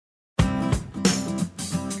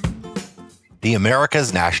The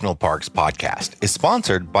America's National Parks podcast is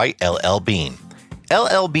sponsored by LL Bean.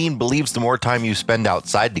 LL Bean believes the more time you spend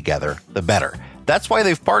outside together, the better. That's why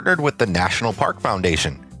they've partnered with the National Park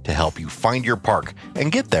Foundation to help you find your park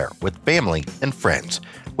and get there with family and friends.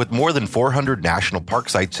 With more than 400 national park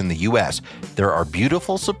sites in the U.S., there are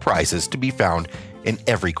beautiful surprises to be found in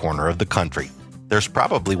every corner of the country. There's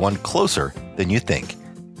probably one closer than you think.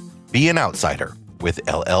 Be an outsider with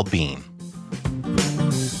LL Bean.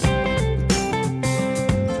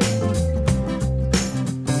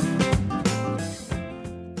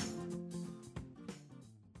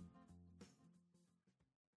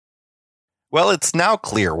 Well, it's now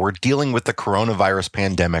clear we're dealing with the coronavirus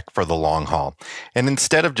pandemic for the long haul. And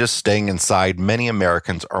instead of just staying inside, many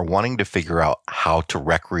Americans are wanting to figure out how to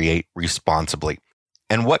recreate responsibly.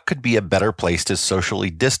 And what could be a better place to socially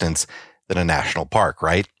distance than a national park,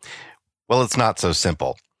 right? Well, it's not so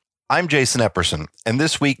simple. I'm Jason Epperson, and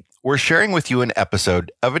this week we're sharing with you an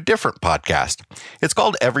episode of a different podcast. It's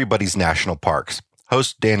called Everybody's National Parks.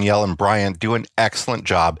 Hosts Danielle and Brian do an excellent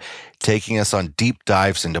job taking us on deep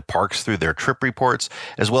dives into parks through their trip reports,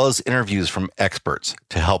 as well as interviews from experts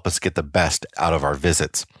to help us get the best out of our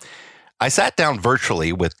visits. I sat down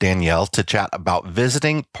virtually with Danielle to chat about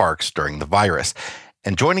visiting parks during the virus,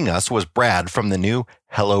 and joining us was Brad from the new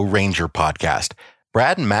Hello Ranger podcast.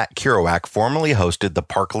 Brad and Matt Kerouac formerly hosted the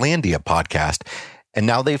Parklandia podcast, and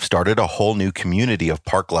now they've started a whole new community of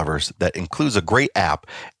park lovers that includes a great app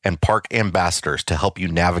and park ambassadors to help you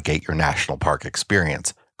navigate your national park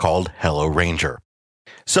experience, called Hello Ranger.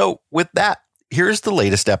 So with that, here's the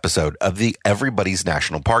latest episode of the Everybody's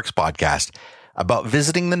National Parks podcast about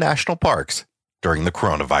visiting the national parks during the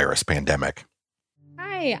coronavirus pandemic.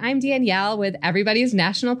 Hi, I'm Danielle with Everybody's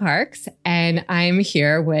National Parks, and I'm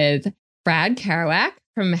here with Brad Kerouac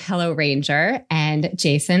from Hello Ranger and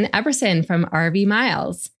Jason Epperson from RV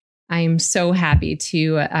Miles. I'm so happy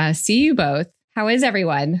to see you both. How is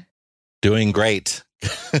everyone? Doing great.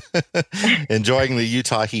 Enjoying the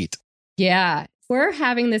Utah heat. Yeah. We're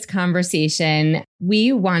having this conversation.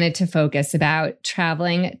 We wanted to focus about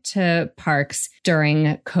traveling to parks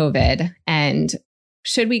during COVID and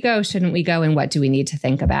should we go, shouldn't we go, and what do we need to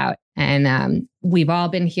think about? And we've all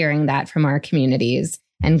been hearing that from our communities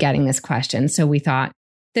and getting this question. So we thought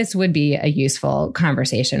this would be a useful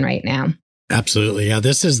conversation right now. Absolutely. Yeah,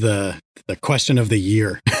 this is the question of the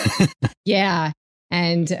year. Yeah.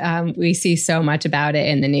 And we see so much about it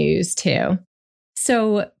in the news too.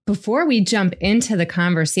 So before we jump into the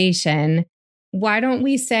conversation, why don't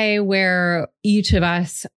we say where each of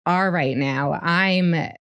us are right now? I'm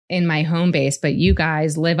in my home base, but you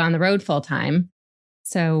guys live on the road full time.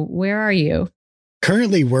 So where are you?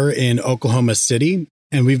 Currently, we're in Oklahoma City,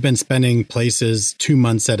 and we've been spending places 2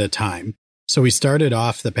 months at a time. So we started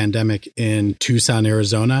off the pandemic in Tucson,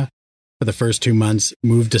 Arizona for the first 2 months,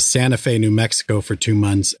 moved to Santa Fe, New Mexico for 2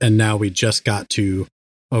 months, and now we just got to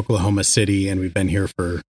Oklahoma City, and we've been here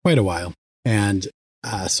for quite a while. And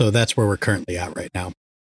so that's where we're currently at right now.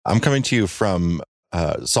 I'm coming to you from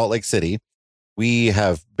Salt Lake City. We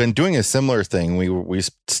have been doing a similar thing. We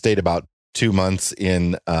stayed about 2 months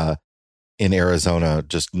in Arizona,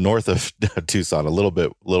 just north of Tucson, a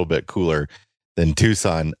little bit cooler than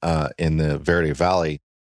Tucson in the Verde Valley,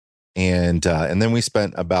 and then we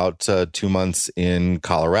spent about 2 months in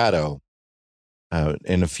Colorado,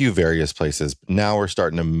 in a few various places. Now we're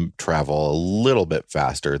starting to travel a little bit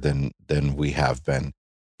faster than we have been,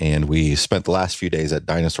 and we spent the last few days at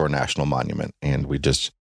Dinosaur National Monument, and we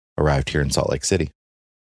just arrived here in Salt Lake City.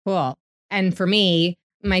 Cool. And for me,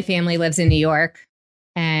 my family lives in New York.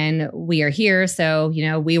 And we are here. So,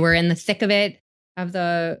 we were in the thick of it, of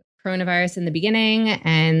the coronavirus in the beginning,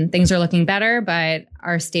 and things are looking better. But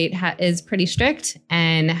our state is pretty strict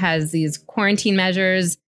and has these quarantine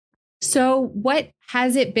measures. So what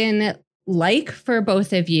has it been like for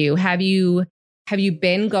both of you? Have you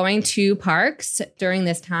been going to parks during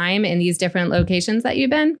this time in these different locations that you've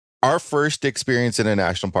been? Our first experience in a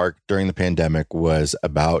national park during the pandemic was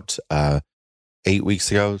about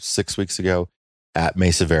 6 weeks ago. At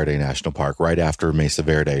Mesa Verde National Park, right after Mesa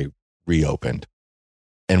Verde reopened.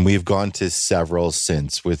 And we've gone to several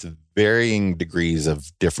since, with varying degrees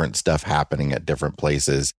of different stuff happening at different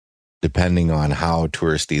places, depending on how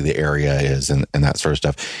touristy the area is and that sort of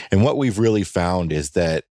stuff. And what we've really found is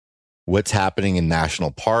that what's happening in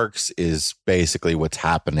national parks is basically what's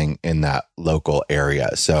happening in that local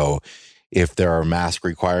area. So if there are mask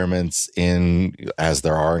requirements as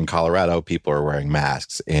there are in Colorado, people are wearing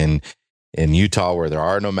masks. In Utah, where there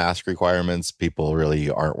are no mask requirements, people really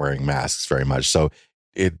aren't wearing masks very much. So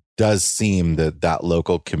it does seem that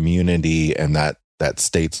local community and that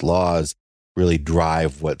state's laws really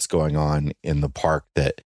drive what's going on in the park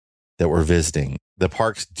that we're visiting. The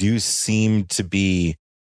parks do seem to be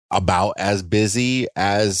about as busy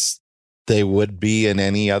as they would be in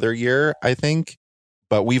any other year, I think.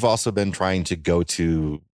 But we've also been trying to go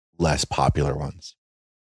to less popular ones.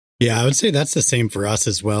 Yeah, I would say that's the same for us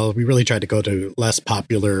as well. We really tried to go to less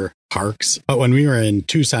popular parks. But when we were in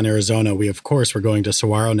Tucson, Arizona, we, of course, were going to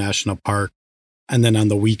Saguaro National Park. And then on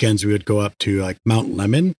the weekends, we would go up to like Mount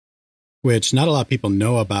Lemmon, which not a lot of people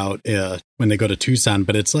know about when they go to Tucson.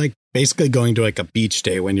 But it's like basically going to like a beach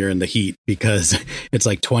day when you're in the heat, because it's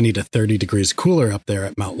like 20 to 30 degrees cooler up there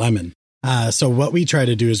at Mount Lemmon. So what we try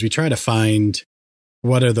to do is we try to find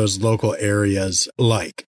what are those local areas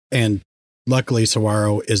like. And luckily,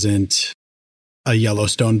 Saguaro isn't a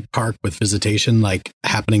Yellowstone park with visitation like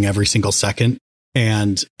happening every single second.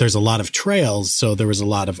 And there's a lot of trails, so there was a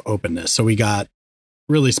lot of openness. So we got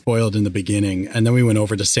really spoiled in the beginning. And then we went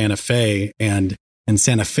over to Santa Fe. And in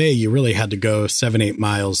Santa Fe, you really had to go 7-8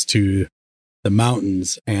 miles to the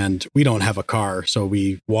mountains. And we don't have a car, so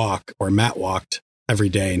we walk, or Matt walked every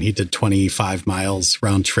day, and he did 25 miles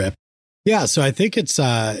round trip. Yeah, so I think it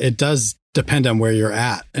does depend on where you're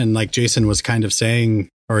at. And like Jason was kind of saying,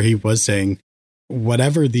 or he was saying,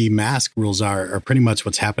 whatever the mask rules are pretty much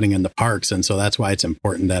what's happening in the parks. And so that's why it's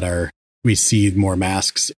important that we see more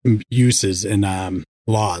masks uses in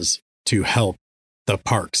laws to help the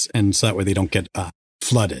parks. And so that way they don't get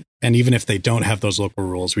flooded. And even if they don't have those local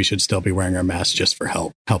rules, we should still be wearing our masks just for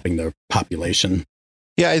helping the population.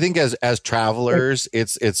 Yeah, I think as travelers,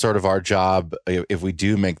 it's sort of our job, if we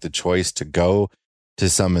do make the choice to go to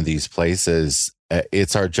some of these places,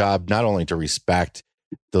 it's our job not only to respect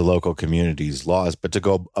the local community's laws, but to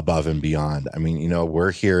go above and beyond. I mean,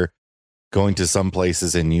 we're here going to some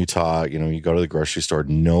places in Utah, you go to the grocery store,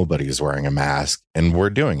 nobody's wearing a mask, and we're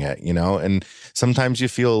doing it, and sometimes you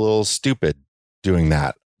feel a little stupid doing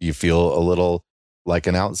that. You feel a little like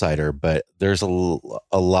an outsider, but there's a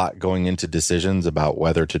lot going into decisions about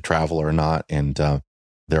whether to travel or not. And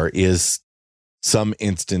there is some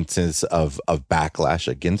instances of backlash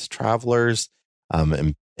against travelers,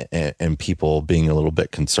 and people being a little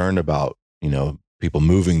bit concerned about, people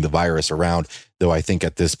moving the virus around, though I think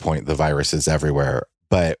at this point the virus is everywhere.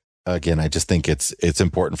 But again, I just think it's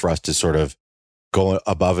important for us to sort of go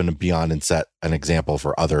above and beyond and set an example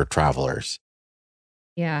for other travelers.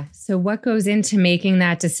 Yeah. So what goes into making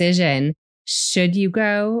that decision? Should you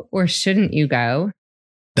go or shouldn't you go?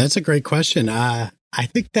 That's a great question. I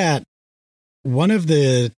think that one of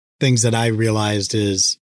the things that I realized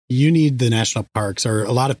is you need the national parks, or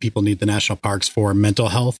a lot of people need the national parks for mental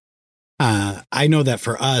health. I know that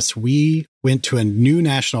for us, we went to a new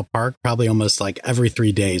national park probably almost like every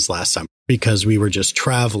 3 days last summer, because we were just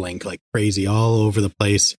traveling like crazy all over the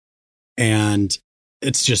place. And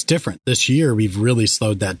it's just different. This year, we've really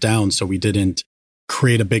slowed that down, so we didn't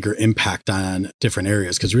create a bigger impact on different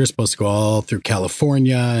areas, because we were supposed to go all through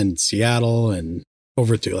California and Seattle and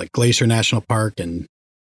over to like Glacier National Park and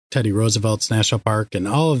Teddy Roosevelt's National Park and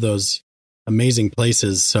all of those amazing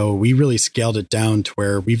places. So we really scaled it down to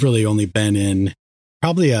where we've really only been in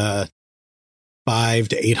probably a 500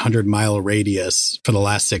 to 800 mile radius for the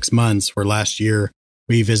last 6 months, where last year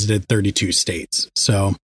we visited 32 states.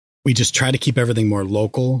 So we just try to keep everything more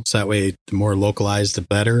local. So that way, the more localized, the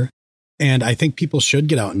better. And I think people should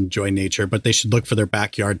get out and enjoy nature, but they should look for their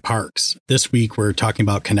backyard parks. This week, we're talking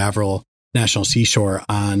about Canaveral National Seashore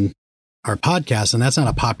on our podcast, and that's not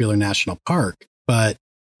a popular national park, but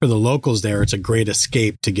for the locals there, it's a great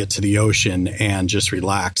escape to get to the ocean and just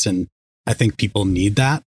relax. And I think people need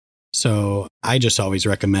that. So I just always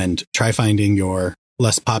recommend try finding your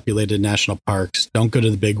less populated national parks. Don't go to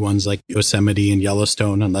the big ones like Yosemite and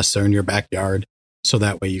Yellowstone unless they're in your backyard. So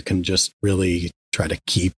that way you can just really try to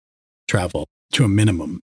keep travel to a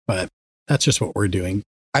minimum. But that's just what we're doing.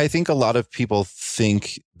 I think a lot of people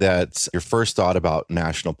think that your first thought about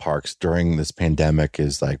national parks during this pandemic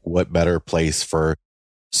is like, what better place for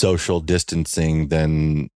social distancing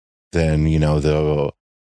than a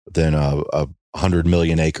 100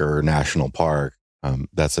 million acre national park.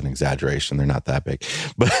 That's an exaggeration. They're not that big,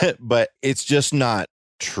 but it's just not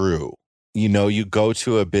true. You go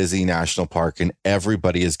to a busy national park and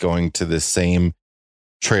everybody is going to the same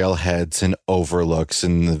trailheads and overlooks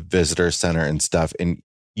and the visitor center and stuff. And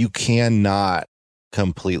you cannot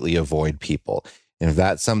completely avoid people. And if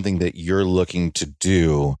that's something that you're looking to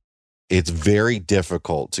do, it's very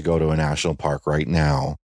difficult to go to a national park right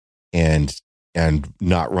now and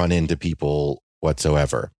not run into people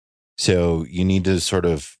whatsoever. So you need to sort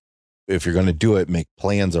of, if you're going to do it, make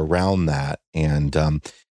plans around that and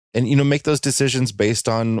make those decisions based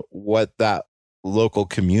on what that local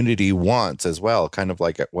community wants as well. Kind of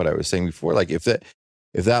like what I was saying before, like if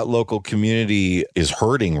that local community is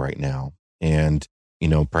hurting right now, and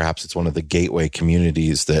perhaps it's one of the gateway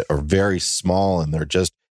communities that are very small and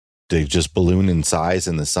they just balloon in size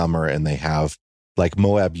in the summer, and they have, like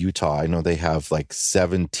Moab, Utah, I know they have like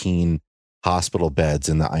 17 hospital beds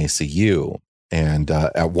in the ICU. And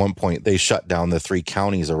at one point, they shut down the 3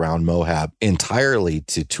 counties around Moab entirely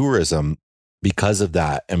to tourism because of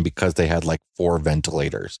that, and because they had like 4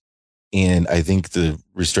 ventilators. And I think the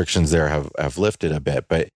restrictions there have lifted a bit,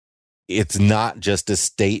 but it's not just a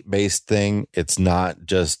state-based thing. It's not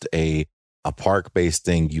just a park-based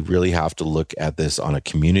thing. You really have to look at this on a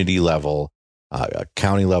community level, a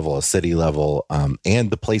county level, a city level,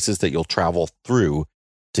 and the places that you'll travel through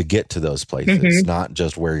to get to those places, not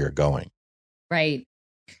just where you're going. Right.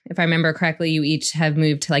 If I remember correctly, you each have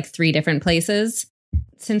moved to like 3 different places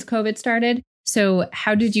since COVID started. So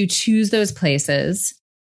how did you choose those places?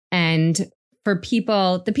 And for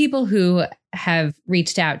the people who have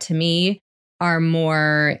reached out to me are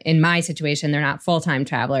more in my situation. They're not full-time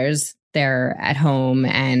travelers. They're at home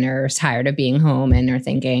and are tired of being home and are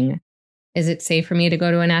thinking, is it safe for me to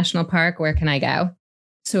go to a national park? Where can I go?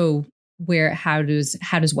 So how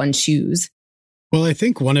does one choose? Well, I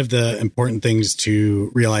think one of the important things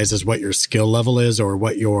to realize is what your skill level is, or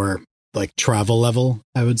what your like travel level,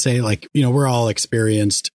 I would say. Like, we're all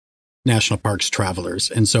experienced national parks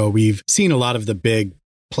travelers. And so we've seen a lot of the big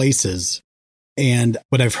places. And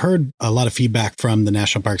what I've heard a lot of feedback from the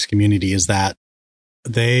national parks community is that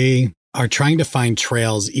they are trying to find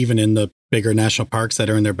trails even in the bigger national parks that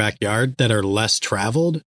are in their backyard that are less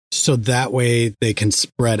traveled. So that way they can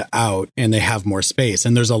spread out and they have more space.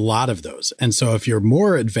 And there's a lot of those. And so if you're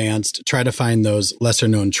more advanced, try to find those lesser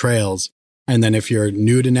known trails. And then if you're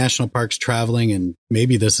new to national parks traveling, and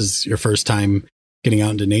maybe this is your first time getting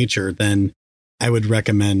out into nature, then I would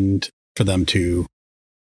recommend for them to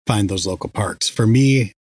find those local parks. For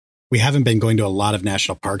me, we haven't been going to a lot of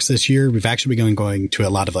national parks this year. We've actually been going to a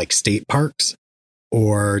lot of like state parks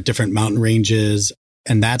or different mountain ranges.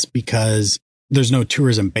 And that's because there's no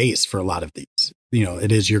tourism base for a lot of these.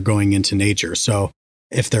 It is, you're going into nature. So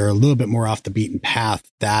if they're a little bit more off the beaten path,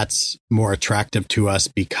 that's more attractive to us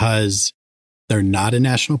because they're not a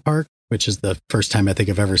national park, which is the first time I think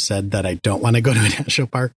I've ever said that I don't want to go to a national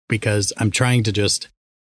park, because I'm trying to just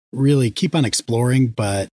really keep on exploring,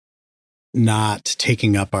 but not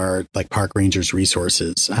taking up our like park rangers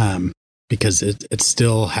resources, because it's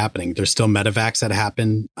still happening. There's still medevacs that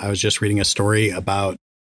happen. I was just reading a story about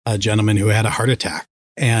a gentleman who had a heart attack,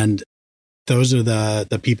 and those are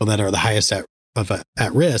the people that are the highest at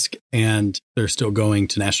risk, and they're still going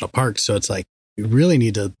to national parks. So it's like, you really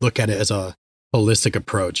need to look at it as a holistic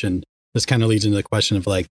approach. And this kind of leads into the question of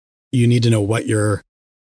like, you need to know what your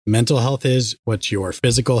mental health is, what your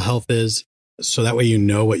physical health is, so that way you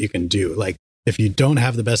know what you can do. Like, if you don't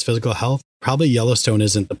have the best physical health, probably Yellowstone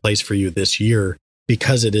isn't the place for you this year,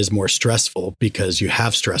 because it is more stressful, because you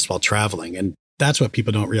have stress while traveling. And that's what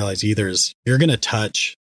people don't realize either, is you're going to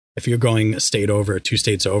touch, if you're going a state over, 2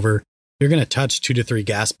 states over, you're going to touch 2 to 3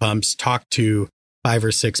 gas pumps, talk to 5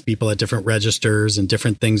 or 6 people at different registers and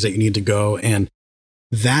different things that you need to go. And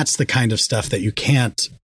that's the kind of stuff that you can't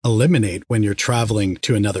eliminate when you're traveling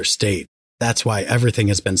to another state. That's why everything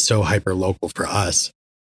has been so hyper local for us.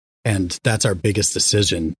 And that's our biggest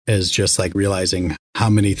decision, is just like realizing how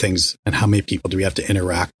many things and how many people do we have to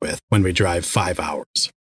interact with when we drive 5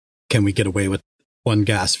 hours? Can we get away with 1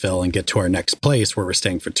 gas fill and get to our next place where we're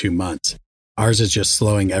staying for 2 months? Ours is just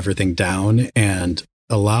slowing everything down and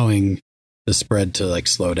allowing the spread to like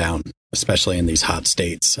slow down, especially in these hot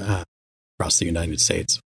states across the United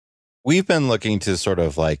States. We've been looking to sort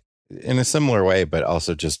of like in a similar way, but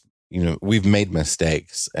also just, we've made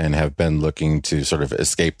mistakes and have been looking to sort of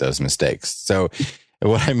escape those mistakes. So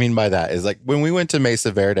what I mean by that is, like, when we went to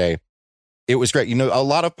Mesa Verde, it was great. A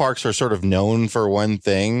lot of parks are sort of known for one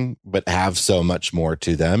thing, but have so much more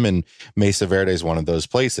to them. And Mesa Verde is one of those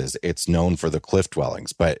places. It's known for the cliff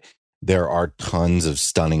dwellings, but there are tons of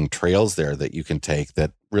stunning trails there that you can take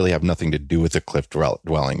that really have nothing to do with the cliff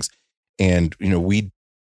dwellings. And, we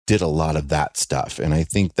did a lot of that stuff. And I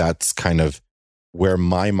think that's kind of where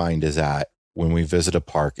my mind is at when we visit a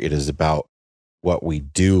park. It is about what we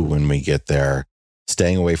do when we get there,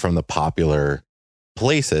 staying away from the popular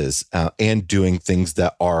places and doing things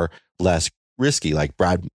that are less risky. Like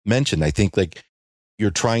Brad mentioned, I think like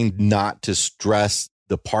you're trying not to stress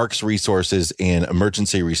the park's resources and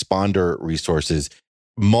emergency responder resources.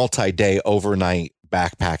 Multi-day overnight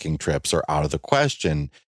backpacking trips are out of the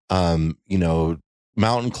question.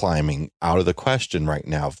 Mountain climbing out of the question right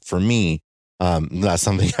now for me. That's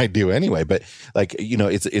something I do anyway, but like,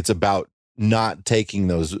 it's about not taking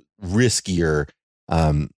those riskier,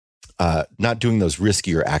 not doing those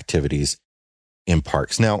riskier activities in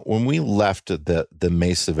parks. Now, when we left the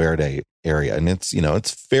Mesa Verde area, and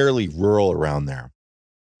it's fairly rural around there,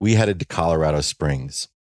 we headed to Colorado Springs,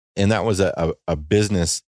 and that was a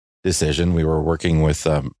business decision. We were working with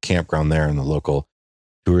campground there in the local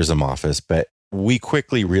tourism office, but we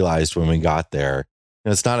quickly realized when we got there,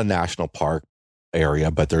 it's not a national park area,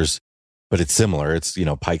 but it's similar. It's,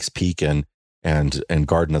 Pikes Peak and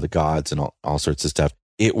Garden of the Gods and all sorts of stuff.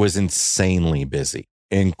 It was insanely busy,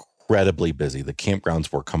 incredibly busy. The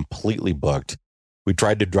campgrounds were completely booked. We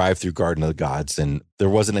tried to drive through Garden of the Gods, and there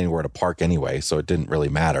wasn't anywhere to park anyway, so it didn't really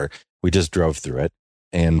matter. We just drove through it,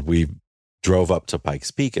 and we drove up to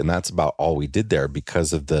Pikes Peak, and that's about all we did there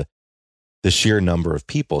because of the sheer number of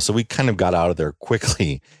people. So we kind of got out of there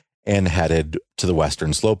quickly and headed to the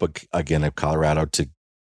western slope again of Colorado to,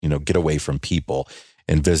 get away from people,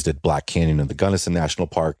 and visited Black Canyon and the Gunnison National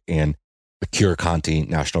Park and the Curacanti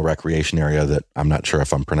National Recreation Area that I'm not sure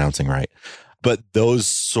if I'm pronouncing right. But those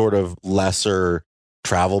sort of lesser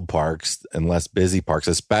traveled parks and less busy parks,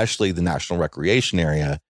 especially the National Recreation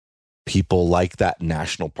Area, people like that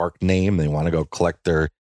national park name. They want to go collect their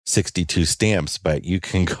 62 stamps, but you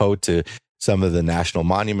can go to some of the national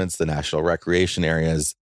monuments, the national recreation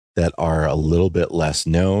areas that are a little bit less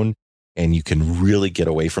known, and you can really get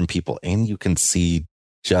away from people and you can see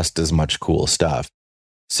just as much cool stuff.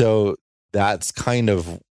 So that's kind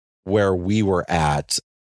of where we were at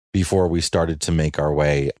before we started to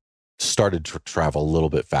travel a little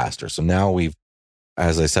bit faster. So now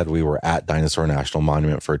as I said, we were at Dinosaur National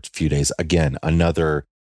Monument for a few days. Again, another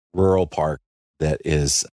rural park that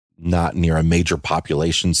is not near a major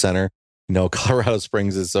population center. Colorado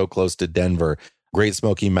Springs is so close to Denver. Great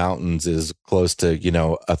Smoky Mountains is close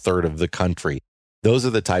to, a third of the country. Those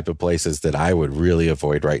are the type of places that I would really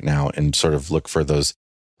avoid right now and sort of look for those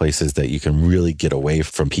places that you can really get away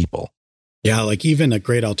from people. Yeah, like even a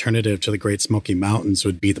great alternative to the Great Smoky Mountains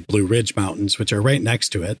would be the Blue Ridge Mountains, which are right next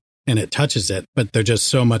to it, and it touches it, but they're just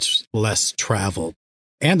so much less traveled.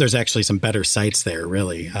 And there's actually some better sites there,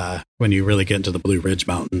 really, when you really get into the Blue Ridge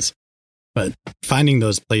Mountains. But finding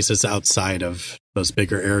those places outside of those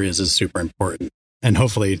bigger areas is super important. And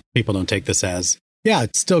hopefully people don't take this as, yeah,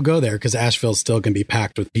 still go there because Asheville still can be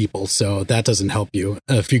packed with people. So that doesn't help you.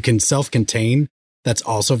 If you can self-contain, that's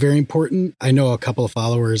also very important. I know a couple of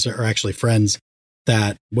followers, or actually friends,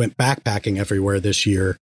 that went backpacking everywhere this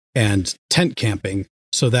year and tent camping.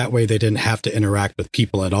 So that way they didn't have to interact with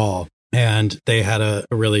people at all. And they had a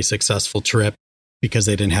really successful trip because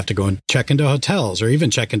they didn't have to go and check into hotels or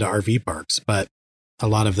even check into RV parks. But a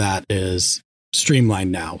lot of that is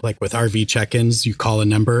streamlined now. Like with RV check-ins, you call a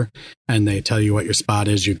number and they tell you what your spot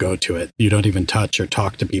is, you go to it. You don't even touch or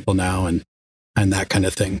talk to people now and that kind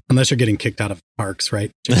of thing. Unless you're getting kicked out of parks,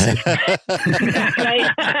 right? Since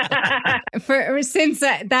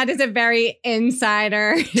that is a very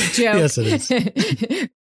insider joke. Yes, it is.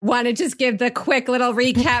 Want to just give the quick little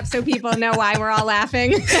recap so people know why we're all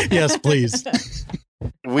laughing? Yes, please.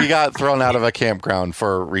 We got thrown out of a campground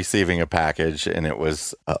for receiving a package, and it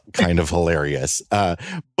was kind of hilarious. But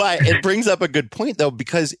it brings up a good point, though,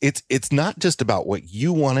 because it's not just about what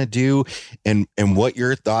you want to do and what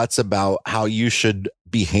your thoughts about how you should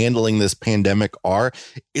be handling this pandemic are.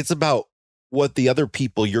 It's about what the other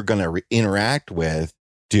people you're going to interact with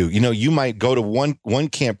do. You might go to one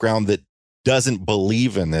campground that doesn't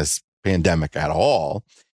believe in this pandemic at all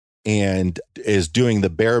and is doing the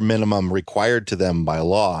bare minimum required to them by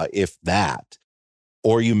law, if that.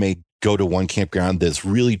 Or you may go to one campground that's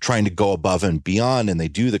really trying to go above and beyond, and they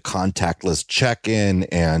do the contactless check-in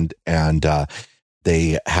and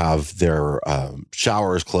they have their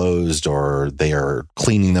showers closed, or they are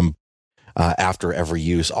cleaning them after every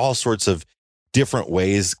use. All sorts of different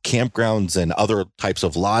ways campgrounds and other types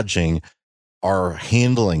of lodging are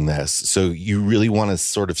handling this. So you really want to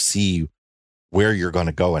sort of see where you're going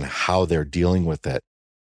to go and how they're dealing with it.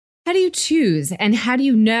 How do you choose and how do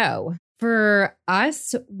you know? For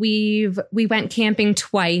us, we went camping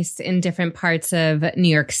twice in different parts of New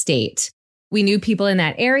York State. We knew people in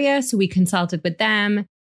that area, so we consulted with them.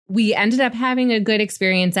 We ended up having a good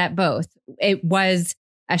experience at both. It was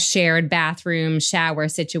a shared bathroom shower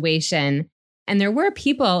situation, and there were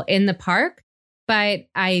people in the park, but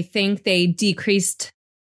I think they decreased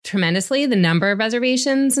tremendously the number of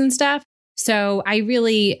reservations and stuff. So I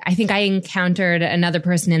think I encountered another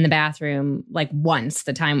person in the bathroom like once at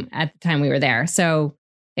the time we were there. So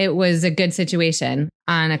it was a good situation.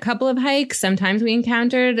 On a couple of hikes, sometimes we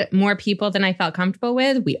encountered more people than I felt comfortable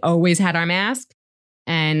with. We always had our mask.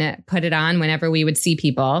 and put it on whenever we would see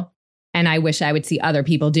people. And I wish I would see other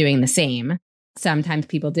people doing the same. Sometimes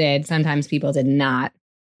people did, sometimes people did not.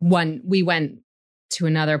 We went to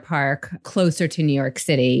another park closer to New York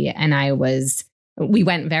City, and we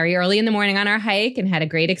went very early in the morning on our hike and had a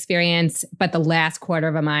great experience. But the last quarter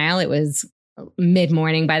of a mile, it was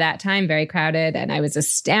mid-morning by that time, very crowded. And I was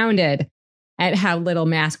astounded at how little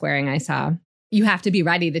mask wearing I saw. You have to be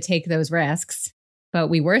ready to take those risks. But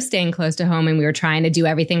we were staying close to home, and we were trying to do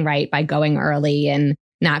everything right by going early and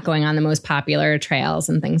not going on the most popular trails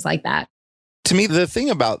and things like that. To me, the thing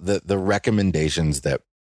about the recommendations that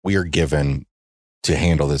we are given to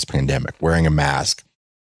handle this pandemic, wearing a mask,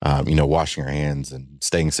 washing our hands and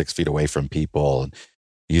staying 6 feet away from people and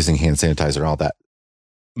using hand sanitizer and all that.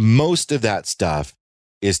 Most of that stuff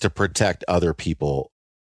is to protect other people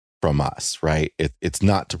from us, right? It's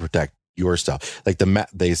not to protect yourself. Like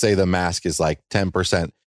they say the mask is like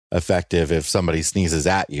 10% effective if somebody sneezes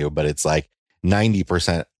at you, but it's like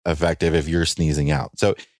 90% effective if you're sneezing out.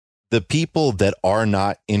 So the people that are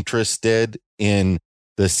not interested in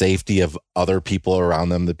the safety of other people around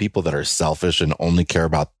them, the people that are selfish and only care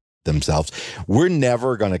about themselves, we're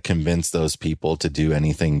never going to convince those people to do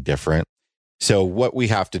anything different. So what we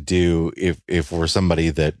have to do if we're somebody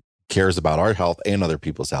that cares about our health and other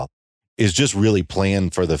people's health is just really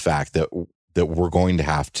plan for the fact that we're going to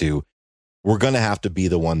have to be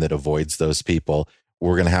the one that avoids those people.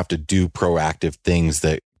 We're going to have to do proactive things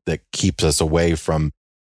that keeps us away from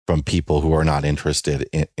people who are not interested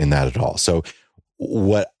in that at all. So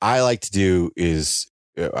what I like to do is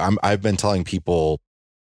I've been telling people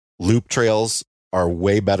loop trails are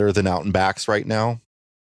way better than out and backs right now,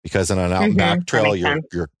 because on an out and back trail,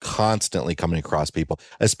 you're constantly coming across people,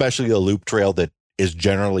 especially a loop trail that is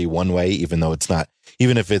generally one way, even though it's not,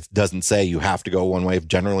 even if it doesn't say you have to go one way, if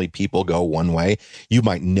generally people go one way, you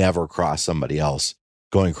might never cross somebody else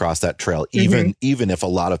going across that trail, even if a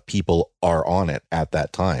lot of people are on it at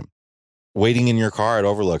that time. Waiting in your car at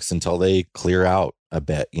overlooks until they clear out a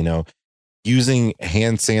bit, using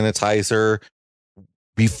hand sanitizer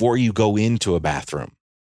before you go into a bathroom,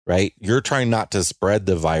 right? You're trying not to spread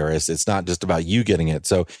the virus. It's not just about you getting it.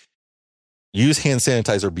 So use hand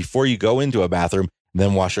sanitizer before you go into a bathroom,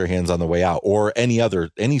 then wash your hands on the way out, or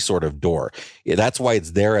any sort of door. That's why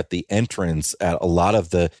it's there at the entrance at a lot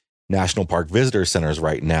of the national park visitor centers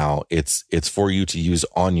right now. It's for you to use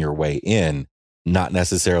on your way in, not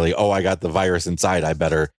necessarily, oh, I got the virus inside, I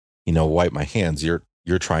better, wipe my hands. You're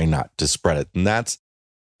trying not to spread it. And that's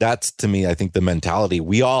to me, I think the mentality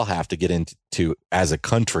we all have to get into as a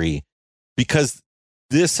country, because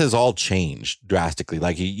this has all changed drastically.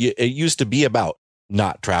 Like it used to be about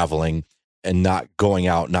not traveling and not going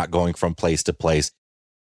out, not going from place to place.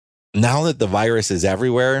 Now that the virus is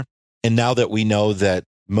everywhere, and now that we know that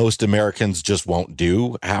most Americans just won't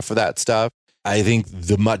do half of that stuff, I think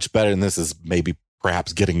the much better, and this is maybe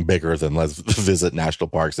perhaps getting bigger than let's visit national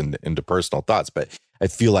parks and into personal thoughts, but I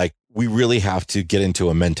feel like we really have to get into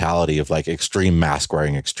a mentality of like extreme mask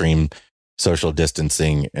wearing, extreme social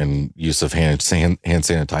distancing, and use of hand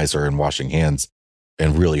sanitizer and washing hands,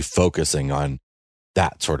 and really focusing on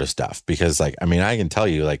that sort of stuff. Because I can tell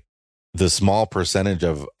you, like, the small percentage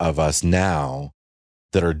of us now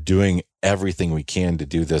that are doing everything we can to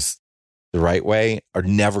do this the right way are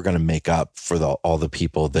never going to make up for all the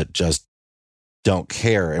people that just don't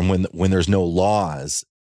care. And when there's no laws,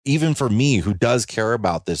 even for me, who does care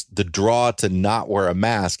about this, the draw to not wear a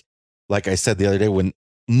mask, like I said the other day, when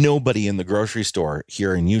nobody in the grocery store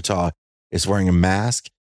here in Utah is wearing a mask,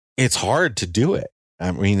 it's hard to do it.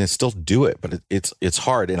 I mean, they still do it, but it's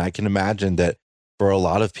hard. And I can imagine that for a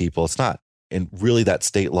lot of people, it's not. And really, that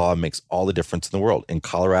state law makes all the difference in the world. In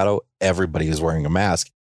Colorado, everybody is wearing a mask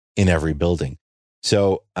in every building.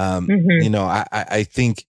 So, I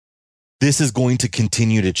think this is going to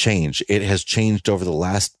continue to change. It has changed over the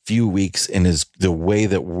last few weeks, and is the way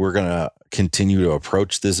that we're going to continue to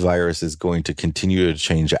approach this virus is going to continue to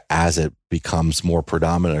change as it becomes more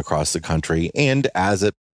predominant across the country, and as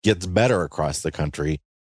it gets better across the country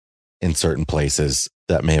in certain places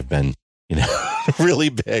that may have been, really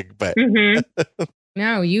big. But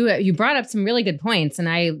no, you brought up some really good points, and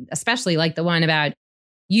I especially like the one about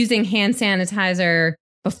using hand sanitizer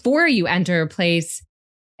before you enter a place.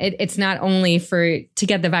 It's not only to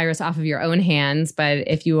get the virus off of your own hands, but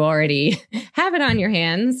if you already have it on your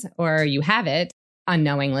hands or you have it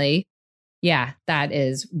unknowingly, yeah, that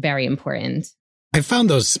is very important. I found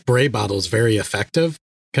those spray bottles very effective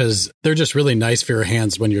because they're just really nice for your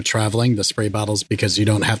hands when you're traveling, the spray bottles, because you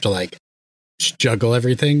don't have to juggle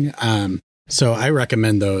everything. So I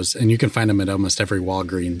recommend those, and you can find them at almost every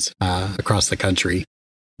Walgreens across the country,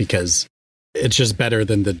 because it's just better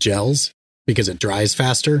than the gels because it dries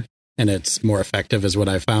faster and it's more effective is what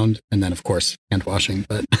I found. And then, of course, hand washing,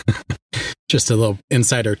 but just a little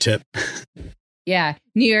insider tip. Yeah.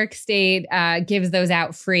 New York State gives those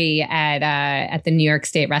out free at the New York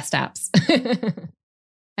State rest stops.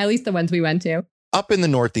 At least the ones we went to. Up in the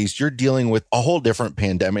Northeast, you're dealing with a whole different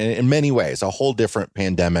pandemic in many ways, a whole different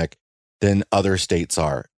pandemic than other states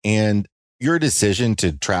are. And your decision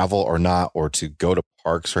to travel or not, or to go to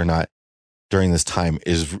parks or not during this time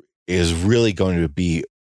is really going to be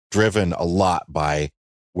driven a lot by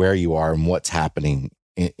where you are and what's happening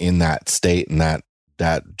in that state and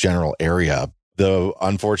that general area. The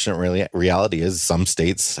unfortunate reality is some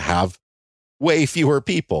states have way fewer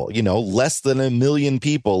people. Less than 1 million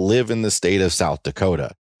people live in the state of South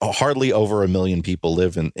Dakota. Hardly over 1 million people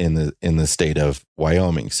live in the state of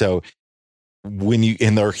Wyoming. So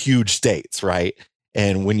and they're huge states, right?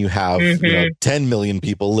 And when you have 10 million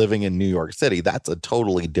people living in New York City, that's a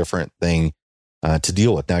totally different thing to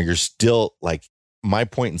deal with. Now, you're still my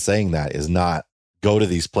point in saying that is not go to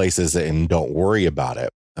these places and don't worry about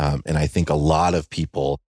it. And I think a lot of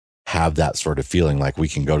people have that sort of feeling like we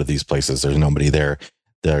can go to these places. There's nobody there.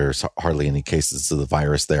 There's hardly any cases of the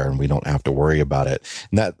virus there, and we don't have to worry about it.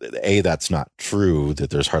 And that's not true,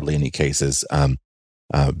 that there's hardly any cases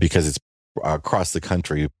because it's across the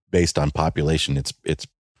country based on population. It's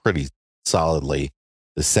pretty solidly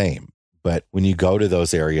the same. But when you go to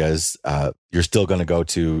those areas, you're still going to go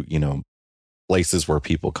to, places where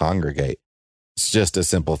people congregate. It's just a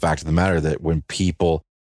simple fact of the matter that when people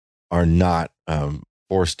are not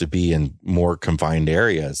forced to be in more confined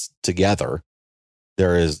areas together,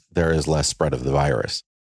 there is less spread of the virus.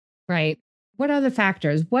 Right. What other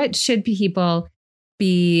factors? What should people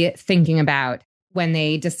be thinking about when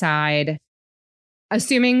they decide,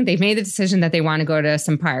 assuming they've made the decision that they want to go to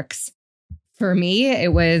some parks? For me,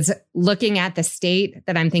 it was looking at the state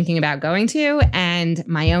that I'm thinking about going to and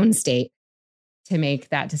my own state to make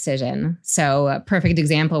that decision. So a perfect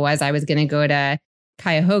example was I was going to go to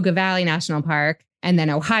Cuyahoga Valley National Park, and then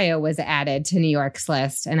Ohio was added to New York's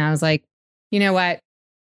list. And I was like, you know what?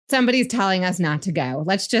 Somebody's telling us not to go.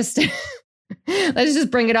 Let's just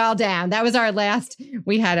bring it all down. That was our last.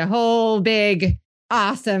 We had a whole big,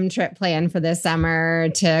 awesome trip planned for this summer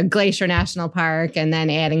to Glacier National Park, and then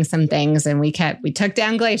adding some things. And we took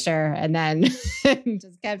down Glacier, and then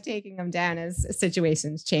just kept taking them down as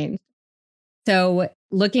situations changed. So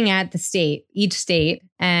looking at each state,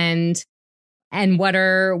 and what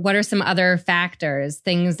are some other factors,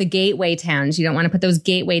 things, the gateway towns, you don't want to put those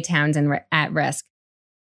gateway towns at risk.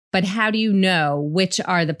 But how do you know which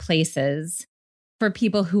are the places for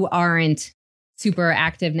people who aren't super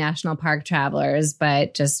active national park travelers,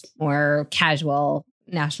 but just more casual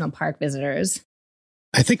national park visitors?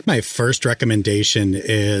 I think my first recommendation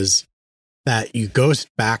is that you go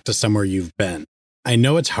back to somewhere you've been. I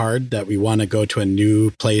know it's hard that we want to go to a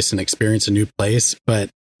new place and experience a new place, but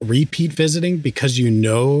repeat visiting, because you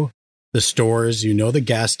know the stores, you know the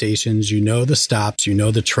gas stations, you know the stops, you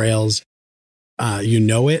know the trails, you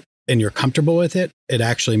know it, and you're comfortable with it, it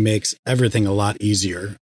actually makes everything a lot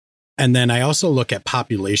easier. And then I also look at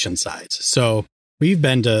population size. So we've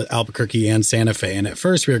been to Albuquerque and Santa Fe, and at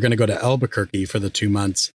first we were going to go to Albuquerque for the 2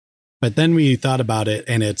 months. But then we thought about it,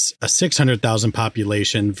 and it's a 600,000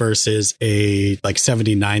 population versus a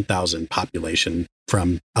 79,000 population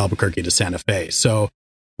from Albuquerque to Santa Fe. So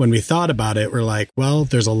when we thought about it, we're like, well,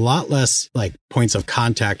 there's a lot less points of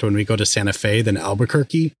contact when we go to Santa Fe than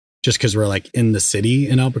Albuquerque, just because we're in the city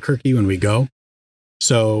in Albuquerque when we go.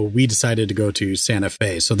 So we decided to go to Santa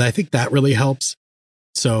Fe. So I think that really helps.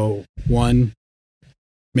 So one,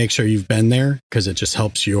 make sure you've been there, because it just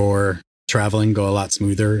helps your traveling go a lot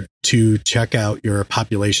smoother. Two, check out your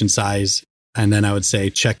population size. And then I would say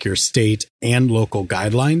check your state and local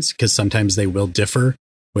guidelines, because sometimes they will differ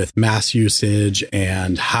with mass usage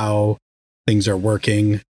and how things are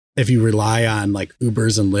working. If you rely on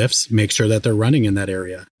Ubers and Lyfts, make sure that they're running in that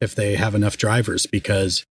area if they have enough drivers,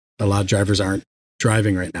 because a lot of drivers aren't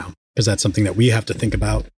driving right now, because that's something that we have to think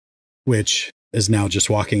about, which is now just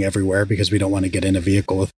walking everywhere because we don't want to get in a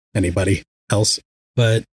vehicle with anybody else.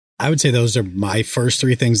 But I would say those are my first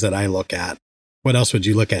 3 things that I look at. What else would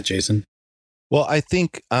you look at, Jason? Well, I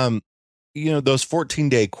think, those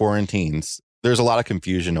 14-day quarantines, there's a lot of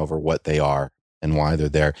confusion over what they are and why they're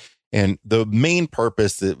there. And the main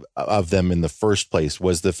purpose of them in the first place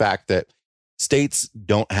was the fact that states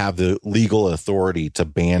don't have the legal authority to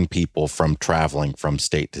ban people from traveling from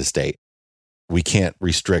state to state. We can't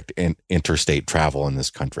restrict interstate travel in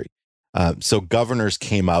this country. So governors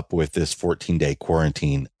came up with this 14-day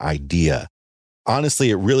quarantine idea.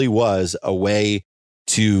 Honestly, it really was a way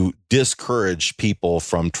to discourage people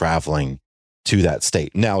from traveling to that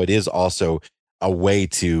state. Now, it is also a way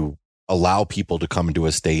to allow people to come into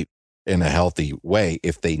a state in a healthy way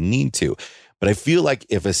if they need to. But I feel like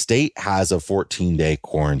if a state has a 14-day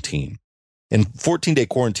quarantine, and 14-day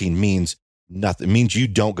quarantine means nothing, it means you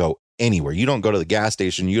don't go anywhere. You don't go to the gas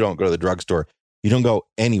station. You don't go to the drugstore. You don't go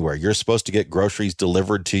anywhere. You're supposed to get groceries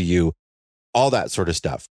delivered to you, all that sort of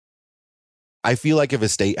stuff. I feel like if a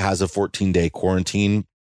state has a 14-day quarantine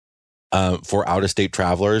for out-of-state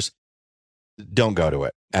travelers, don't go to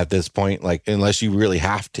it at this point. Like, unless you really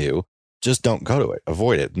have to, just don't go to it.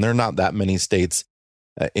 Avoid it. And there are not that many states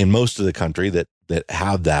in most of the country that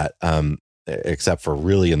have that, except for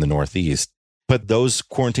really in the Northeast. But those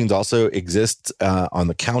quarantines also exist on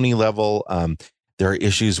the county level. There are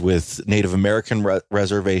issues with Native American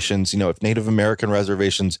reservations. You know, if Native American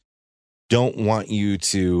reservations don't want you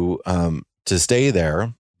to stay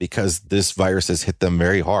there because this virus has hit them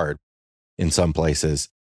very hard in some places,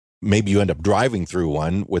 maybe you end up driving through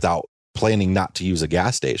one without planning not to use a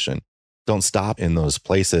gas station. Don't stop in those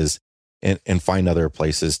places and find other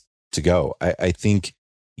places to go. I think,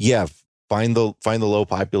 yeah, find the low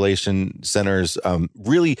population centers.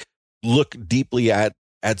 Really look deeply at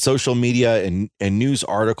social media and news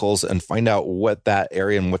articles and find out what that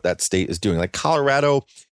area and what that state is doing. Like Colorado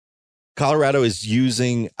is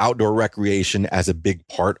using outdoor recreation as a big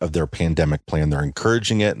part of their pandemic plan. They're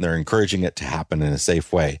encouraging it, and they're encouraging it to happen in a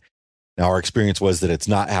safe way. Now, our experience was that it's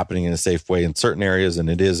not happening in a safe way in certain areas, and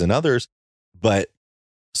it is in others. But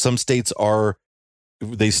some states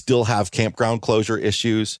they still have campground closure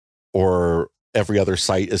issues, or every other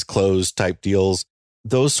site is closed type deals.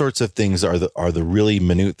 Those sorts of things are the really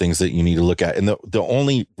minute things that you need to look at. And the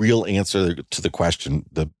only real answer to the question,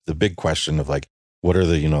 the big question of like, what are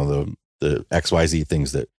the XYZ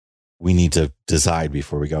things that we need to decide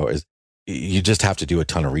before we go, is you just have to do a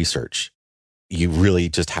ton of research. You really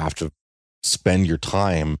just have to spend your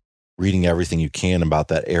time reading everything you can about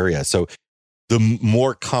that area. So the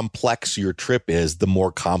more complex your trip is, the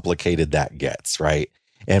more complicated that gets, right?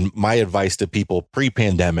 And my advice to people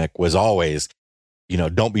pre-pandemic was always,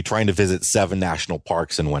 don't be trying to visit 7 national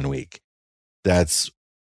parks in 1 week. That's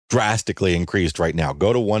drastically increased right now.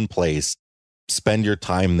 Go to one place, spend your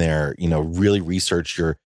time there, really research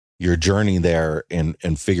your journey there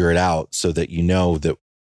and figure it out so that you know that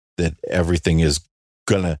everything is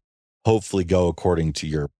going to hopefully go according to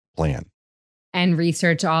your plan. And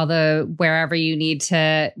research whatever you need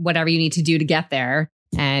to do to get there,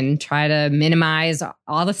 and try to minimize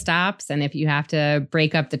all the stops. And if you have to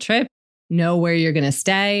break up the trip, know where you're going to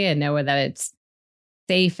stay and know that it's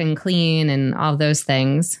safe and clean and all those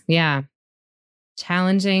things. Yeah.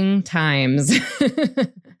 Challenging times.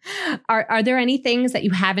 Are there any things that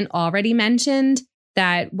you haven't already mentioned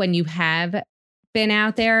that when you have been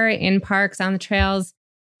out there in parks, on the trails,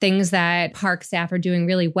 things that park staff are doing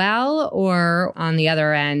really well, or on the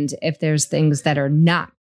other end, if there's things that are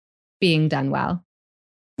not being done well?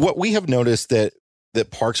 What we have noticed that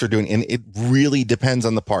parks are doing, and it really depends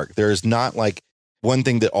on the park. There is not like one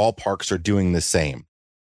thing that all parks are doing the same.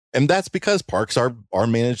 And that's because parks are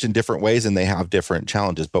managed in different ways and they have different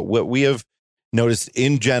challenges. But what we have noticed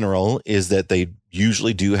in general is that they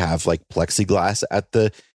usually do have like plexiglass at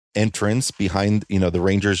the entrance behind, the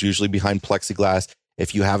rangers usually behind plexiglass.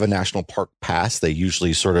 If you have a national park pass, they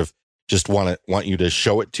usually sort of just want you to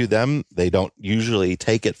show it to them. They don't usually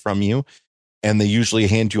take it from you. And they usually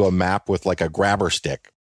hand you a map with like a grabber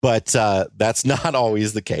stick. But that's not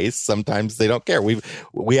always the case. Sometimes they don't care.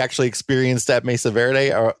 We actually experienced at Mesa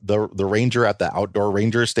Verde, the ranger at the outdoor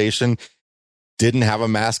ranger station didn't have a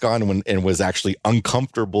mask on and was actually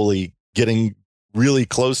uncomfortably getting really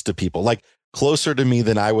close to people, like closer to me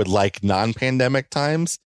than I would like non-pandemic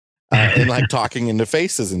times, and like talking into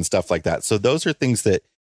faces and stuff like that. So those are things that,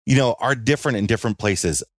 are different in different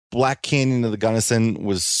places. Black Canyon of the Gunnison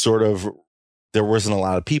was there wasn't a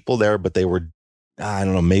lot of people there, but they were, I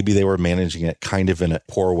don't know, maybe they were managing it kind of in a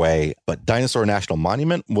poor way. But Dinosaur National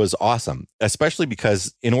Monument was awesome, especially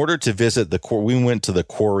because in order to visit we went to the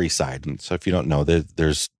quarry side. And so if you don't know,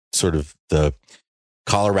 there's sort of the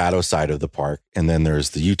Colorado side of the park, and then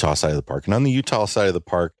there's the Utah side of the park. And on the Utah side of the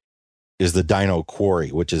park is the Dino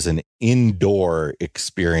Quarry, which is an indoor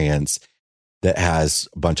experience that has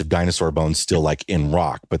a bunch of dinosaur bones still like in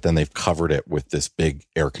rock, but then they've covered it with this big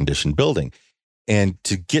air-conditioned building. And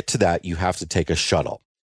to get to that, you have to take a shuttle.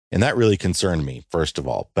 And that really concerned me, first of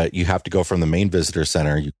all. But you have to go from the main visitor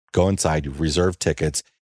center, you go inside, you reserve tickets,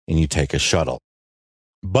 and you take a shuttle.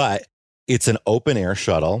 But it's an open air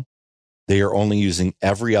shuttle. They are only using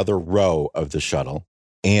every other row of the shuttle.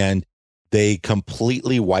 And they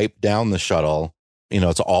completely wipe down the shuttle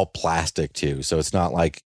it's all plastic too. So it's not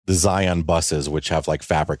like the Zion buses, which have like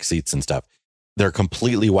fabric seats and stuff. They're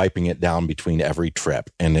completely wiping it down between every trip.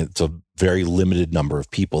 And it's a very limited number of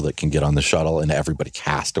people that can get on the shuttle, and everybody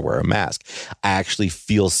has to wear a mask. I actually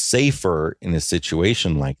feel safer in a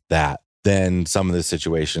situation like that than some of the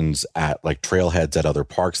situations at like trailheads at other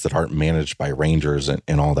parks that aren't managed by rangers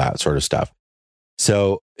and all that sort of stuff.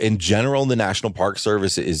 So in general, the National Park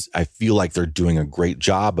Service I feel like they're doing a great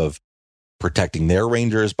job of protecting their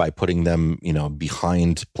rangers by putting them,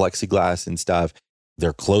 behind plexiglass and stuff.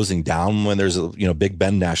 They're closing down when there's Big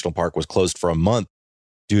Bend National Park was closed for a month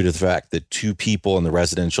due to the fact that 2 people in the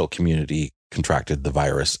residential community contracted the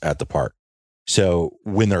virus at the park. So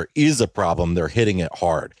when there is a problem, they're hitting it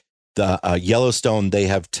hard. The Yellowstone, they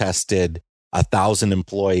have tested 1,000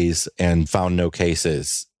 employees and found no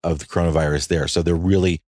cases of the coronavirus there. So they're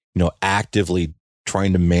really, actively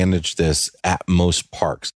trying to manage this at most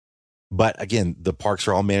parks. But again, the parks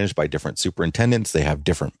are all managed by different superintendents. They have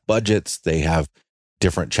different budgets. They have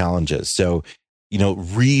different challenges. So,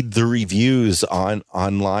 read the reviews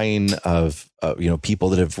online of, people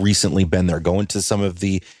that have recently been there. Go into some of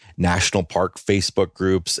the national park Facebook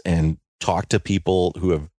groups and talk to people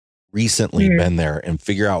who have recently been there and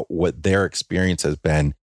figure out what their experience has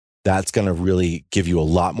been. That's going to really give you a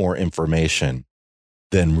lot more information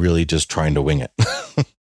than really just trying to wing it.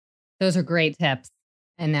 Those are great tips.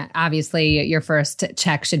 And obviously your first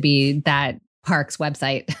check should be that park's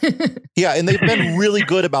website. Yeah. And they've been really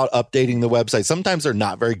good about updating the website. Sometimes they're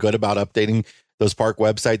not very good about updating those park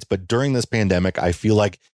websites, but during this pandemic, I feel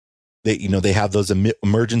like they have those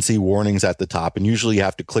emergency warnings at the top, and usually you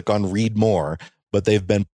have to click on read more, but they've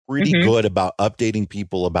been pretty good about updating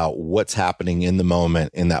people about what's happening in the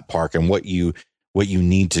moment in that park and what you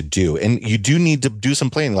need to do. And you do need to do some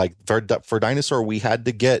planning. Like for Dinosaur, we had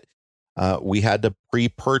to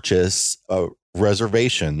pre-purchase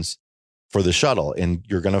reservations for the shuttle. And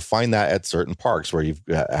you're going to find that at certain parks where you've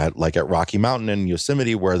like at Rocky Mountain and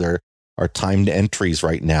Yosemite, where there are timed entries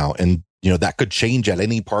right now. And, that could change at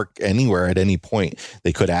any park, anywhere, at any point.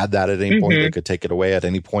 They could add that at any point. They could take it away at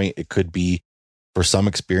any point. It could be for some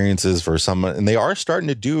experiences, for some, and they are starting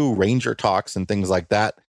to do ranger talks and things like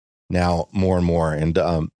that now more and more. And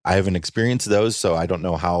I haven't experienced those, so I don't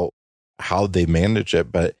know how they manage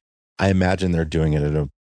it, but I imagine they're doing it in a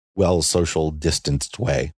well social distanced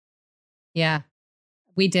way. Yeah.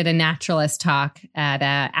 We did a naturalist talk at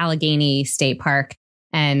Allegheny State Park,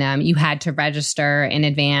 and you had to register in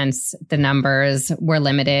advance. The numbers were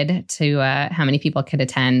limited to how many people could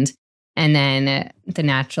attend. And then the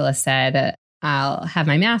naturalist said, I'll have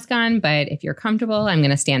my mask on, but if you're comfortable, I'm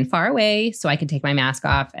going to stand far away so I can take my mask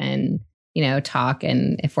off and, talk.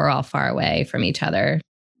 And if we're all far away from each other,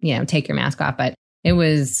 take your mask off. But it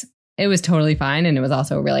was totally fine. And it was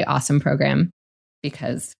also a really awesome program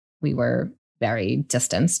because we were very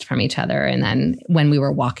distanced from each other. And then when we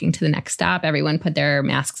were walking to the next stop, everyone put their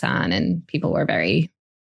masks on, and people were very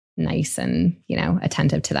nice and,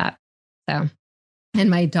 attentive to that. So,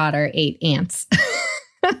 and my daughter ate ants.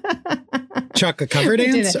 Chocolate covered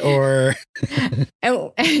ants or?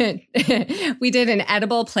 We did an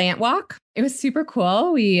edible plant walk. It was super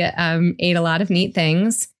cool. We ate a lot of neat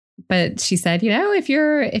things, but she said, if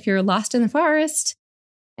you're lost in the forest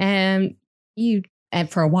and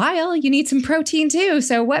for a while, you need some protein too.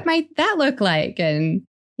 So what might that look like? And,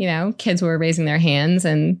 kids were raising their hands,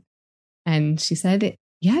 and she said,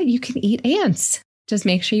 yeah, you can eat ants. Just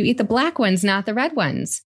make sure you eat the black ones, not the red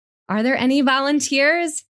ones. Are there any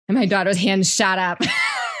volunteers? And my daughter's hands shot up.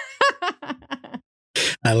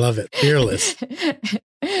 I love it. Fearless.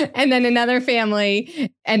 And then another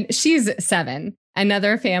family, and she's 7.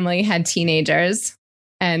 Another family had teenagers,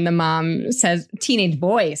 and the mom says, teenage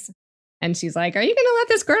boys. And she's like, are you going to let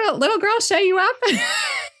this little girl show you up?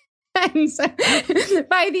 And so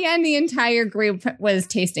by the end, the entire group was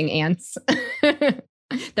tasting ants.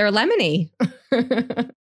 They're lemony.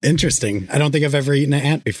 Interesting. I don't think I've ever eaten an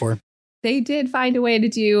ant before. They did find a way to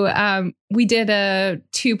do, we did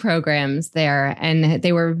 2 programs there, and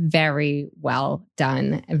they were very well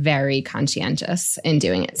done, very conscientious in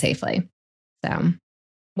doing it safely. So,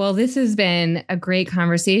 well, this has been a great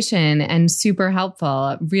conversation and super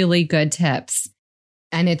helpful, really good tips.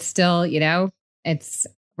 And it's still, it's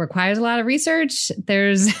requires a lot of research.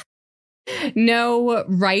 There's no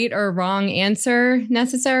right or wrong answer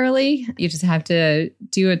necessarily. You just have to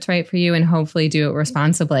do what's right for you and hopefully do it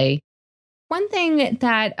responsibly. One thing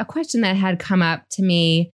a question that had come up to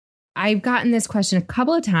me, I've gotten this question a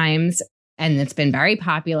couple of times, and it's been very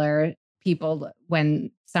popular. People,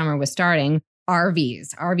 when summer was starting,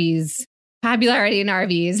 RVs popularity in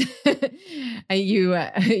RVs.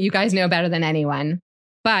 You guys know better than anyone.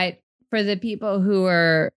 But for the people who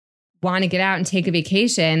want to get out and take a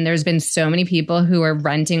vacation, there's been so many people who are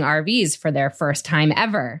renting RVs for their first time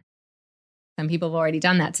ever. Some people have already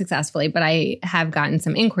done that successfully, but I have gotten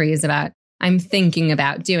some inquiries about, I'm thinking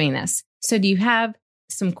about doing this. So do you have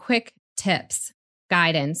some quick tips,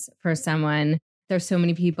 guidance for someone? There's so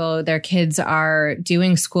many people, their kids are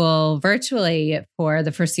doing school virtually for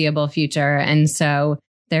the foreseeable future. And so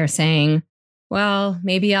they're saying, well,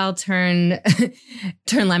 maybe I'll turn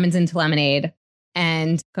lemons into lemonade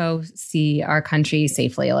and go see our country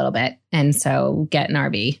safely a little bit. And so get an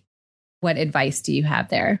RV. What advice do you have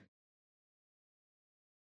there?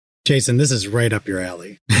 Jason, this is right up your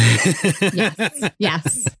alley.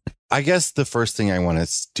 Yes. I guess the first thing I want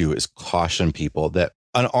to do is caution people that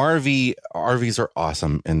an RVs are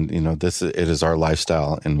awesome. And, it is our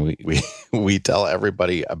lifestyle. And we tell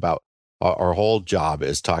everybody about our whole job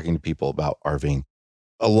is talking to people about RVing.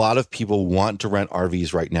 A lot of people want to rent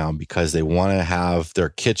RVs right now because they want to have their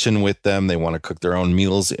kitchen with them. They want to cook their own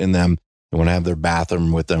meals in them. They want to have their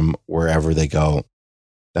bathroom with them wherever they go,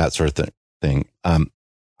 that sort of thing.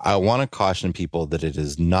 I want to caution people that it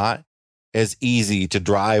is not as easy to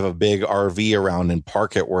drive a big RV around and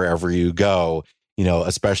park it wherever you go,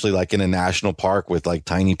 especially like in a national park with like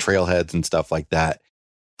tiny trailheads and stuff like that.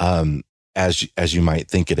 As you might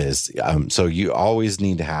think it is. So you always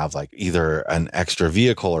need to have like either an extra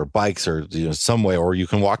vehicle or bikes or some way, or you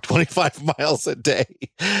can walk 25 miles a day.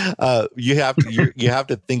 You have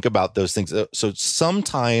to think about those things. So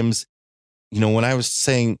sometimes, when I was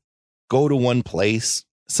saying go to one place,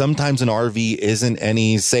 sometimes an RV isn't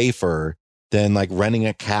any safer than like renting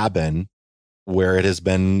a cabin where it has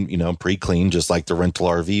been, pre-cleaned, just like the rental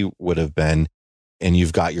RV would have been. And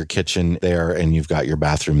you've got your kitchen there and you've got your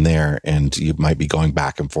bathroom there, and you might be going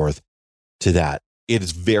back and forth to that. It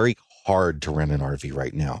is very hard to rent an RV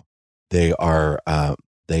right now. They are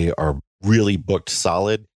really booked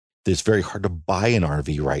solid. It's very hard to buy an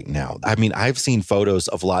RV right now. I mean, I've seen photos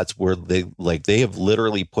of lots where they have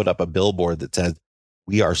literally put up a billboard that says,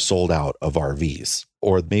 we are sold out of RVs,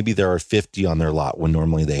 or maybe there are 50 on their lot when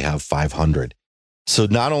normally they have 500. So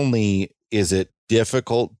not only is it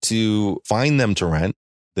difficult to find them to rent,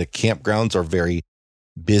 the campgrounds are very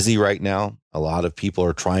busy right now. A lot of people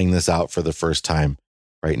are trying this out for the first time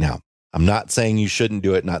right now. I'm not saying you shouldn't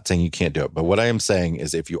do it, not saying you can't do it. But what I am saying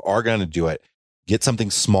is if you are going to do it, get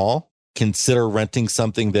something small. Consider renting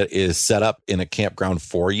something that is set up in a campground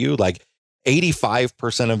for you. Like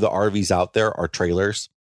 85% of the RVs out there are trailers.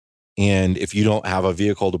 And if you don't have a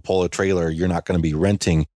vehicle to pull a trailer, you're not going to be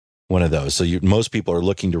renting one of those. So most people are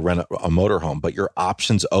looking to rent a motorhome, but your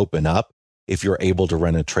options open up if you're able to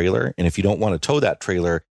rent a trailer. And if you don't want to tow that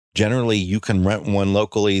trailer, generally you can rent one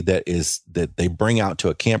locally that they bring out to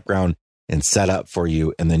a campground and set up for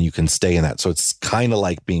you, and then you can stay in that. So it's kind of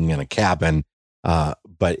like being in a cabin.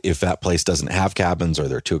 But if that place doesn't have cabins or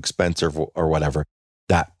they're too expensive or whatever,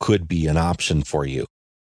 that could be an option for you.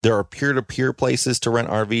 There are peer-to-peer places to rent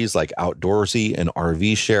RVs like Outdoorsy and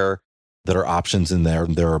RV Share that are options in there.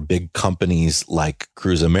 There are big companies like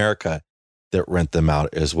Cruise America that rent them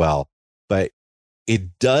out as well. But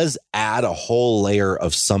it does add a whole layer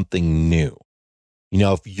of something new.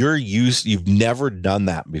 If you've never done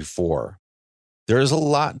that before, there's a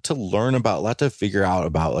lot to learn about, a lot to figure out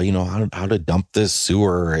about, how to dump this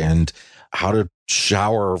sewer and how to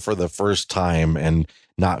shower for the first time and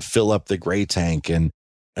not fill up the gray tank and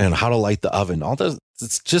how to light the oven. All those,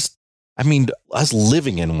 it's just, us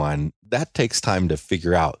living in one, that takes time to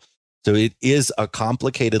figure out. So it is a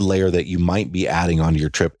complicated layer that you might be adding onto your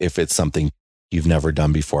trip if it's something you've never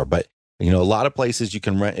done before. But, a lot of places you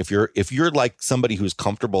can rent, if you're like somebody who's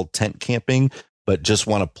comfortable tent camping, but just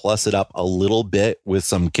want to plus it up a little bit with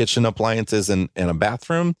some kitchen appliances and a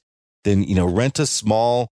bathroom, then, rent a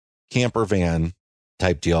small camper van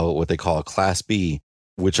type deal, what they call a Class B,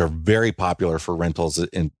 which are very popular for rentals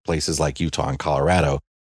in places like Utah and Colorado.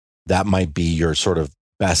 That might be your sort of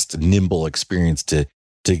best nimble experience to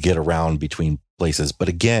get around between places. But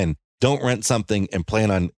again, don't rent something and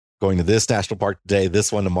plan on going to this national park today,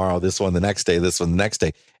 this one tomorrow, this one the next day, this one the next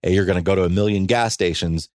day. A, you're going to go to a million gas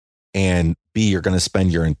stations, and B, you're going to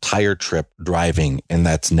spend your entire trip driving, and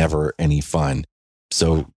that's never any fun.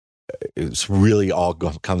 So it's really all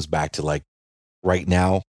comes back to like right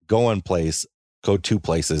now, go one place, go two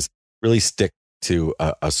places, really stick to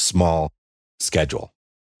a small schedule.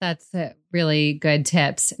 That's really good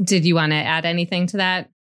tips. Did you want to add anything to that,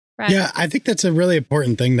 Brad? Yeah, I think that's a really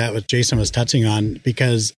important thing that what Jason was touching on,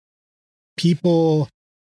 because people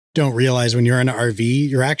don't realize when you're in an RV,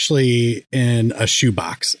 you're actually in a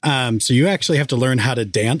shoebox. So you actually have to learn how to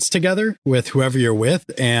dance together with whoever you're with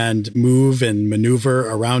and move and maneuver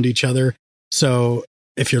around each other. So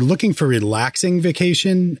if you're looking for relaxing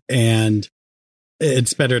vacation, and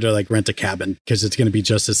it's better to like rent a cabin because it's going to be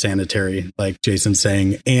just as sanitary, like Jason's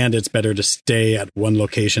saying, and it's better to stay at one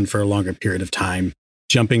location for a longer period of time,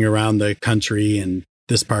 jumping around the country and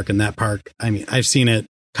this park and that park. I mean, I've seen it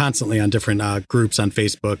constantly on different groups on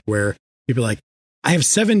Facebook where people are like, I have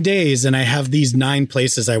 7 days and I have these 9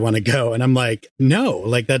 places I want to go. And I'm like, no,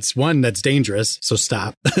 like that's one, that's dangerous. So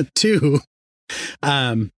stop. 2,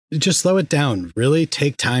 just slow it down. Really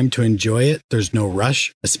take time to enjoy it. There's no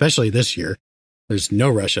rush, especially this year. There's no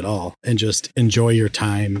rush at all. And just enjoy your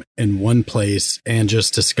time in one place and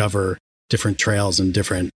just discover different trails and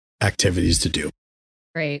different activities to do.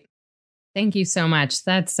 Great. Thank you so much.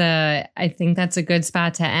 I think that's a good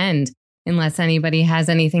spot to end, unless anybody has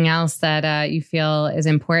anything else that you feel is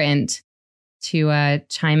important to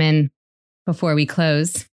chime in before we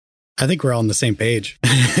close. I think we're all on the same page.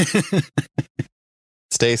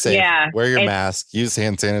 Stay safe. Yeah, wear your mask. Use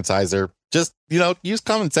hand sanitizer. Just, use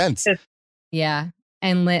common sense. Yeah.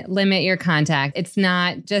 And limit your contact. It's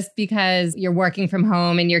not just because you're working from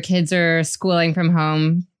home and your kids are schooling from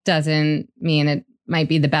home doesn't mean it might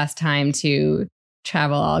be the best time to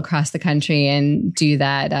travel all across the country and do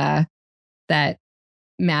that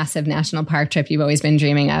massive national park trip you've always been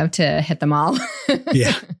dreaming of to hit them all.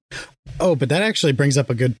 Yeah. Oh, but that actually brings up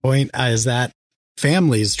a good point, is that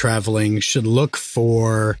families traveling should look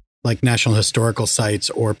for like national historical sites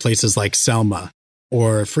or places like Selma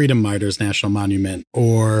or Freedom Riders National Monument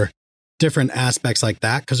or different aspects like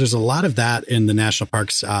that, because there's a lot of that in the national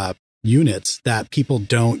parks units that people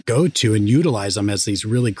don't go to and utilize them as these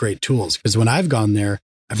really great tools. Because when I've gone there,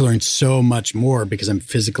 I've learned so much more because I'm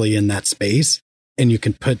physically in that space and you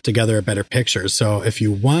can put together a better picture. So if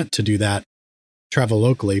you want to do that, travel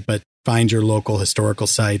locally, but find your local historical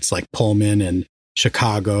sites like Pullman and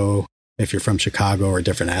Chicago, if you're from Chicago, or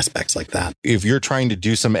different aspects like that. If you're trying to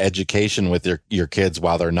do some education with your kids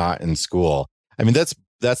while they're not in school, I mean,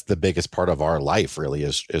 that's the biggest part of our life really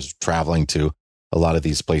is traveling to a lot of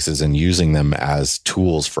these places and using them as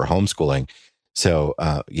tools for homeschooling. So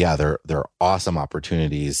they're awesome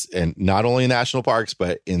opportunities, and not only in national parks,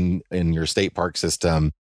 but in your state park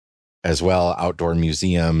system as well, outdoor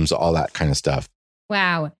museums, all that kind of stuff.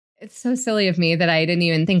 Wow. It's so silly of me that I didn't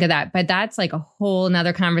even think of that, but that's like a whole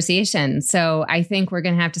nother conversation. So I think we're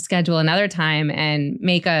going to have to schedule another time and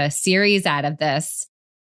make a series out of this.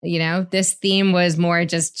 This theme was more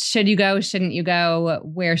just, should you go? Shouldn't you go?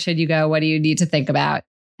 Where should you go? What do you need to think about?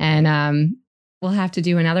 And we'll have to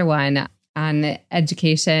do another one on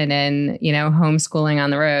education and, homeschooling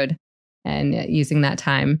on the road and using that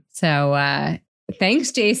time. So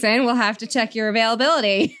thanks, Jason. We'll have to check your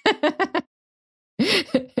availability.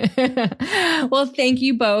 Well, thank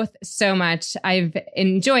you both so much. I've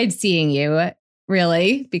enjoyed seeing you,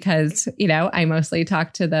 really, because, I mostly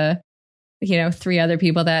talk to the, 3 other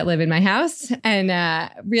people that live in my house,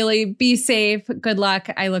 and really be safe. Good luck.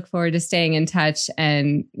 I look forward to staying in touch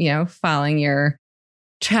and, following your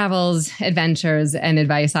travels, adventures, and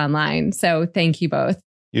advice online. So thank you both.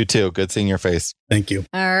 You too. Good seeing your face. Thank you.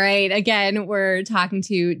 All right. Again, we're talking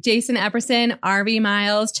to Jason Epperson, RV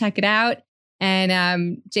Miles. Check it out.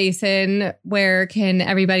 And Jason, where can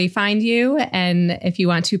everybody find you? And if you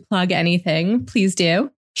want to plug anything, please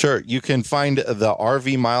do. Sure. You can find the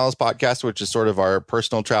RV Miles podcast, which is sort of our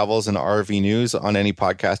personal travels and RV news, on any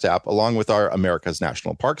podcast app, along with our America's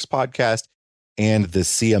National Parks podcast and the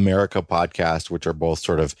See America podcast, which are both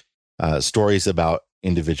sort of stories about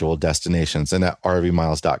individual destinations. And at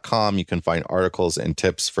rvmiles.com, you can find articles and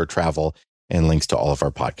tips for travel and links to all of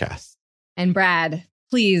our podcasts. And Brad,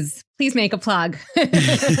 please make a plug.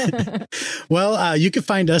 Well, you can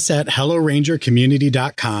find us at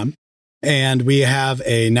hellorangercommunity.com. And we have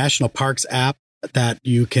a National Parks app that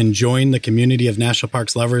you can join the community of National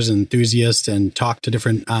Parks lovers and enthusiasts and talk to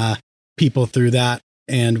different people through that.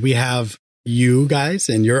 And we have you guys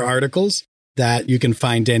and your articles that you can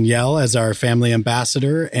find Danielle as our family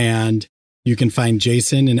ambassador, and you can find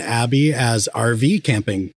Jason and Abby as RV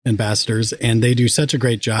camping ambassadors. And they do such a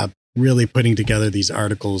great job really putting together these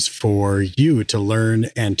articles for you to learn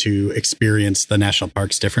and to experience the national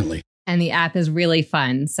parks differently. And the app is really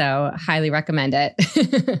fun, so highly recommend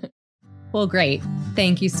it. Well, great.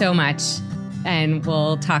 Thank you so much. And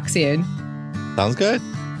we'll talk soon. Sounds good.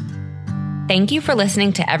 Thank you for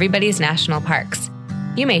listening to Everybody's National Parks.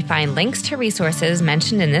 You may find links to resources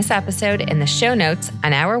mentioned in this episode in the show notes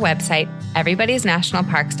on our website,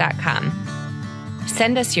 everybody'snationalparks.com.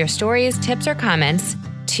 Send us your stories, tips, or comments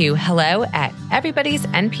to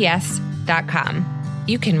hello@everybody'snps.com.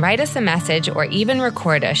 You can write us a message or even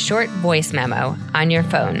record a short voice memo on your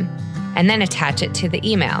phone and then attach it to the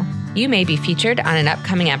email. You may be featured on an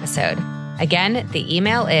upcoming episode. Again, the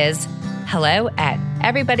email is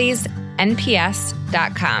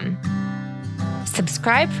hello@everybody'snps.com.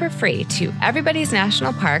 Subscribe for free to Everybody's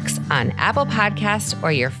National Parks on Apple Podcasts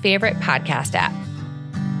or your favorite podcast app.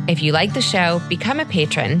 If you like the show, become a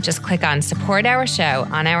patron. Just click on Support Our Show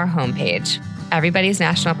on our homepage,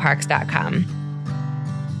 everybody'snationalparks.com.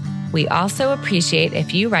 We also appreciate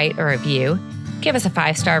if you write a review, give us a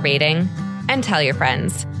 5-star rating, and tell your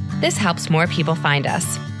friends. This helps more people find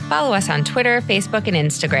us. Follow us on Twitter, Facebook, and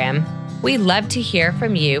Instagram. We love to hear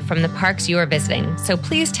from you from the parks you are visiting, so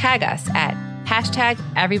please tag us at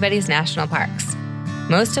 #Everybody'sNationalParks.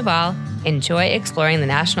 Most of all, enjoy exploring the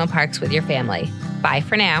national parks with your family. Bye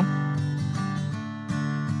for now.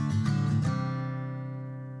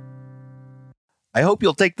 I hope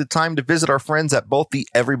you'll take the time to visit our friends at both the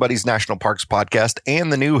Everybody's National Parks podcast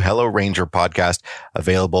and the new Hello Ranger podcast,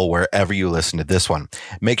 available wherever you listen to this one.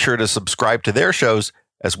 Make sure to subscribe to their shows,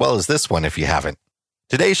 as well as this one if you haven't.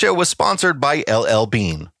 Today's show was sponsored by LL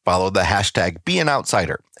Bean. Follow the hashtag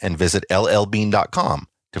 #BeAnOutsider and visit llbean.com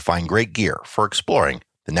to find great gear for exploring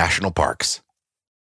the national parks.